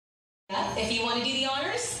if you want to do the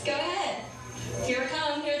honors, go ahead. Here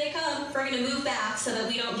they come. We're going to move back so that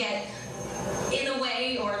we don't get in the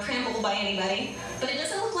way or trampled by anybody. But it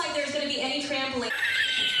doesn't look like there's going to be any trampling.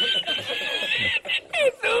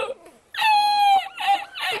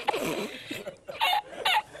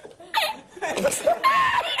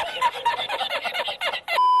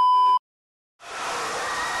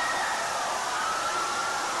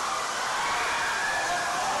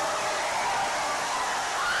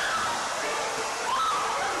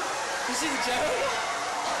 You see the joke?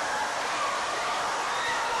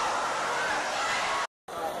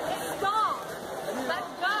 Stop! Let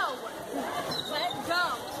go! Let go!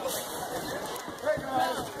 Hey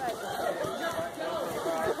guys!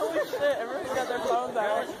 Holy shit, everyone's got their phones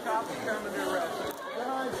out. Guys, cops are coming to arrest us.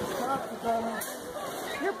 Guys, cops are coming.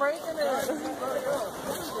 You're breaking it. Let it go.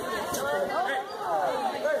 Hey!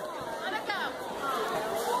 Let it go!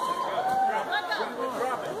 Let go!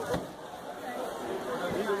 Drop it.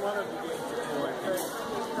 Neither one of you gets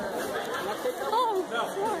it. Oh, no.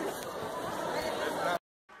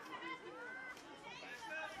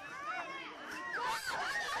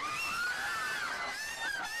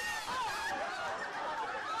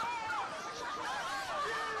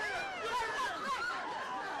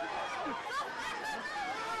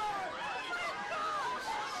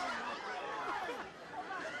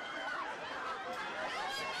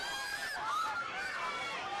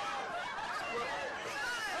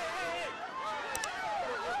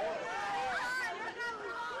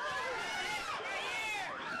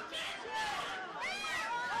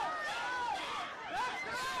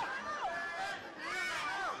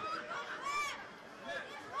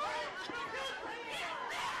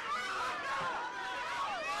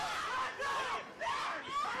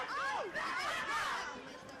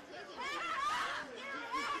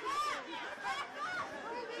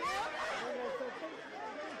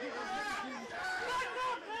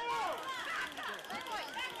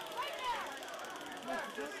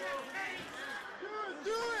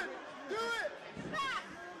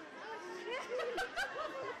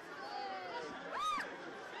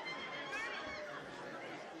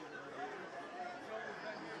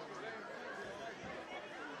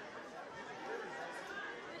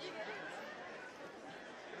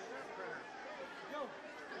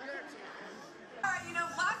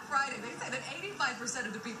 They say that 85%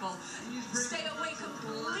 of the people stay away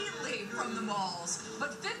completely from the malls,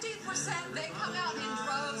 but 15% they come out in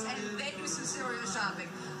droves and they do some serious shopping.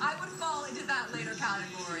 I would fall into that later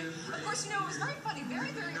category. Of course, you know, it was very funny,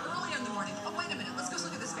 very, very early in the morning. Oh, wait a minute. Let's go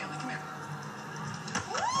look at this family. Come here.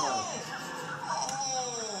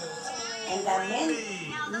 And también.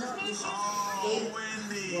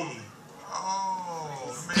 Wendy.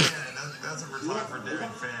 Oh, man. That's a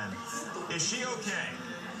retarded fan. Is she okay?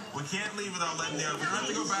 We can't leave without letting the other. We don't have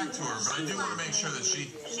to go back to her, but I do want to make sure that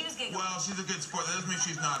she was giggling. Well, she's a good sport. That doesn't mean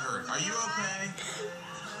she's not hurt. Are you okay?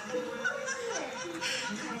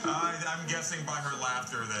 I'm guessing by her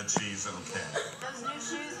laughter that she's okay. Those new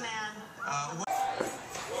shoes, man.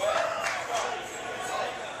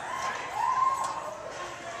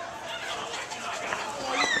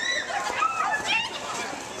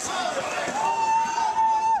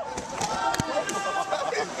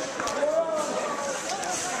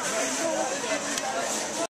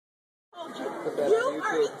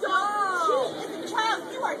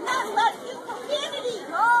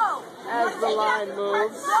 As the line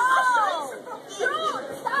moves. No!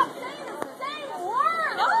 Dude, stop saying the same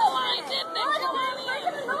word! Oh, I didn't think so.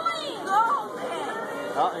 It's annoying! Oh, man.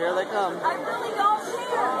 Oh, here they come. I really don't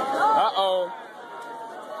care. Uh-oh.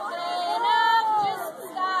 Enough, just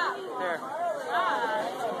stop. Here.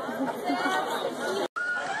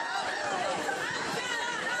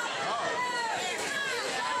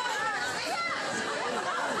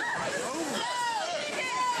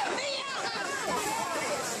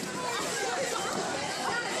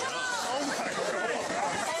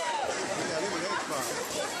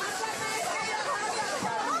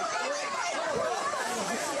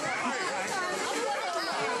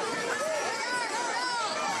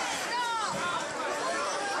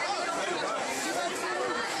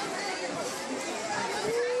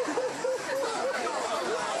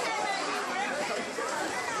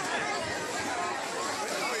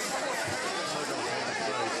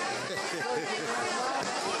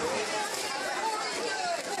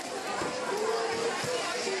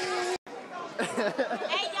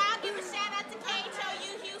 Hey, y'all, give a shout out to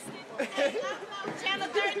KHOU Houston. Channel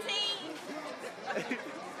 13.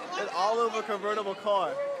 It's all over convertible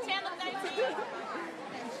car. Channel 13.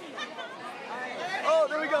 Oh,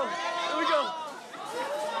 there we go. There we go.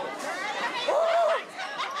 Oh!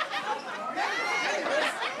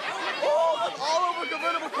 Oh!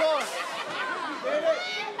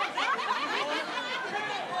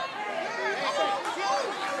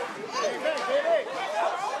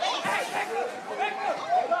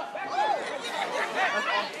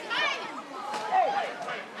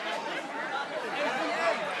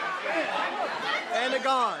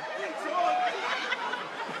 gone.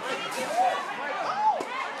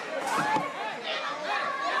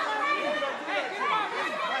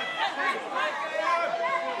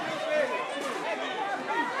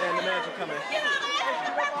 And the manager coming.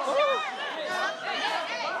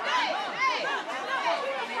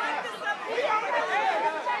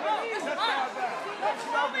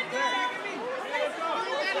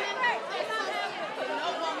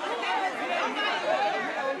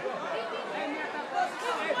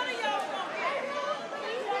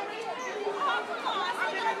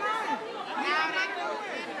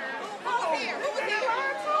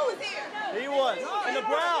 He was in the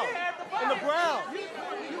brown. In the brown.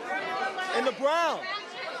 In the brown.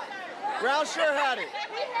 Brown shirt had it.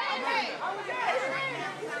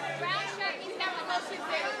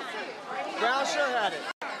 Brown shirt had it.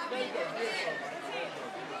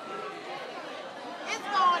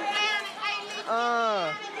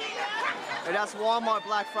 And that's Walmart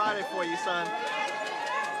Black Friday for you, son.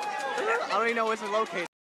 I don't even know where it's located.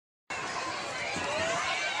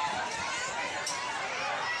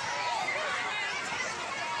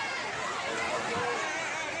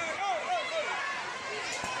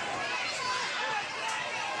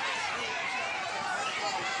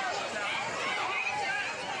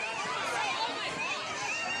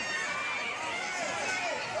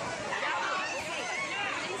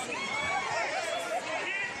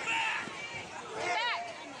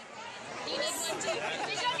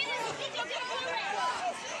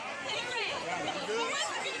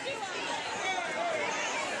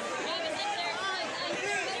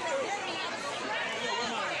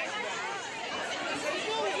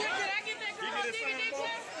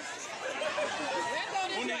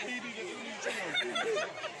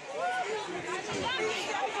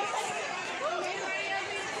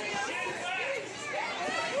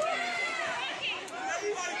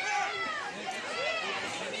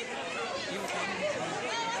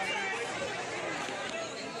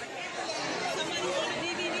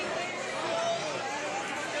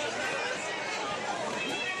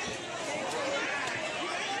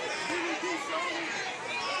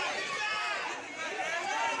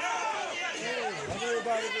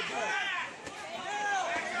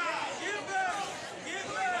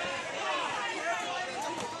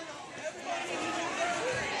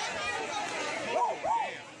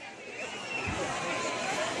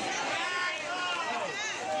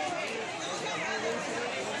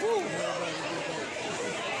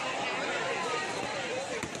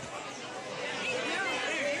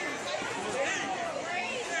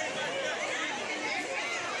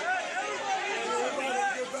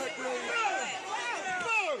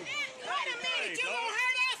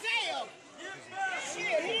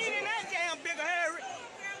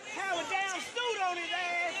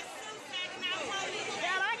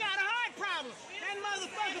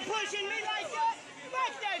 Pushing me like that?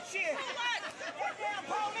 Fuck that shit! What? That damn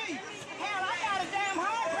police! Hell, I got a damn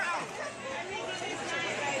heart problem!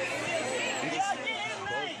 Yeah, get his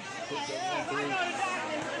name! Yeah, I know the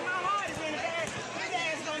doctor, and my heart is in bad. His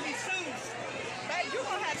ass gonna be sued. Babe, you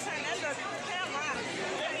gonna have to turn that up on camera.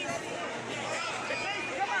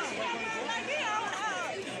 Come on. Like, he on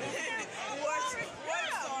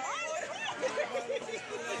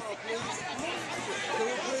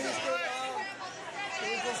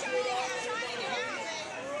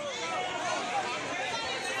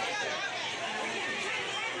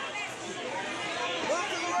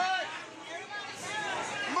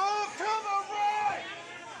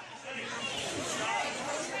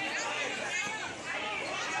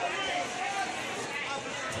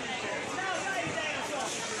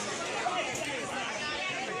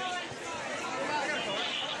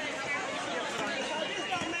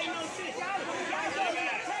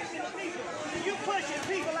pushing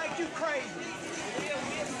people like you crazy.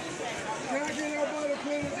 Can I get everybody to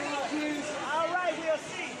clean this out, please? All right, we'll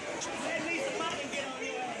see. Let Lisa Martin get on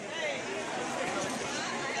your ass.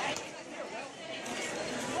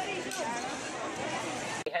 What are you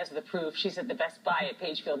doing? Has the proof. She's at the Best Buy at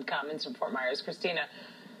Pagefield Commons in Fort Myers. Christina.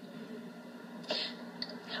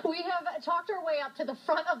 We have talked our way up to the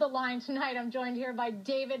front of the line tonight. I'm joined here by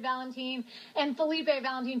David Valentin and Felipe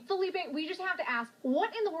Valentin. Felipe, we just have to ask, what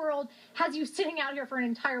in the world has you sitting out here for an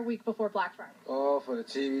entire week before Black Friday? Oh, for the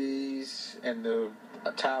TVs and the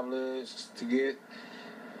tablets to get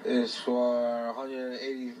is for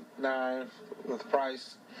 $189 with the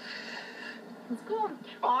price. That's cool.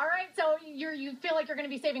 All right, so you feel like you're going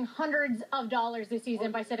to be saving hundreds of dollars this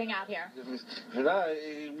season by sitting out here. If not,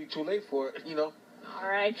 it'll be too late for it, you know. All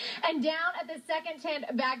right. And down at the second tent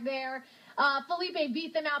back there, Felipe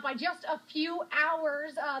beat them out by just a few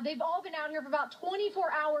hours. They've all been out here for about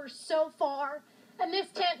 24 hours so far. And this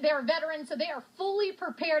tent, they're veterans, so they are fully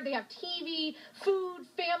prepared. They have TV, food,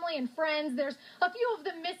 family, and friends. There's a few of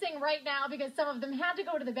them missing right now because some of them had to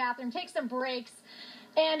go to the bathroom, take some breaks,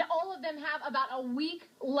 and all of them have about a week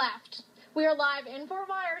left. We are live in Fort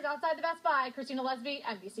Myers outside the Best Buy. Christina Lesby,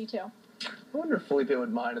 NBC2. I wonder if Felipe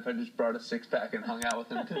would mind if I just brought a six-pack and hung out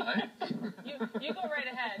with him tonight. You go right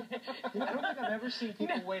ahead. I don't think I've ever seen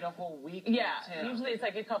people wait a whole week. Yeah, usually it's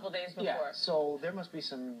like a couple days before. Yeah, so there must be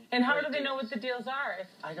some... And how do they know what the deals are?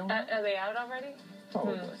 I don't know. Are they out already?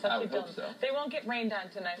 Probably. I would hope so. They won't get rained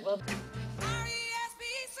on tonight, will they?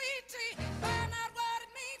 R-E-S-P-C-T, find out what it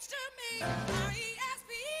means to me.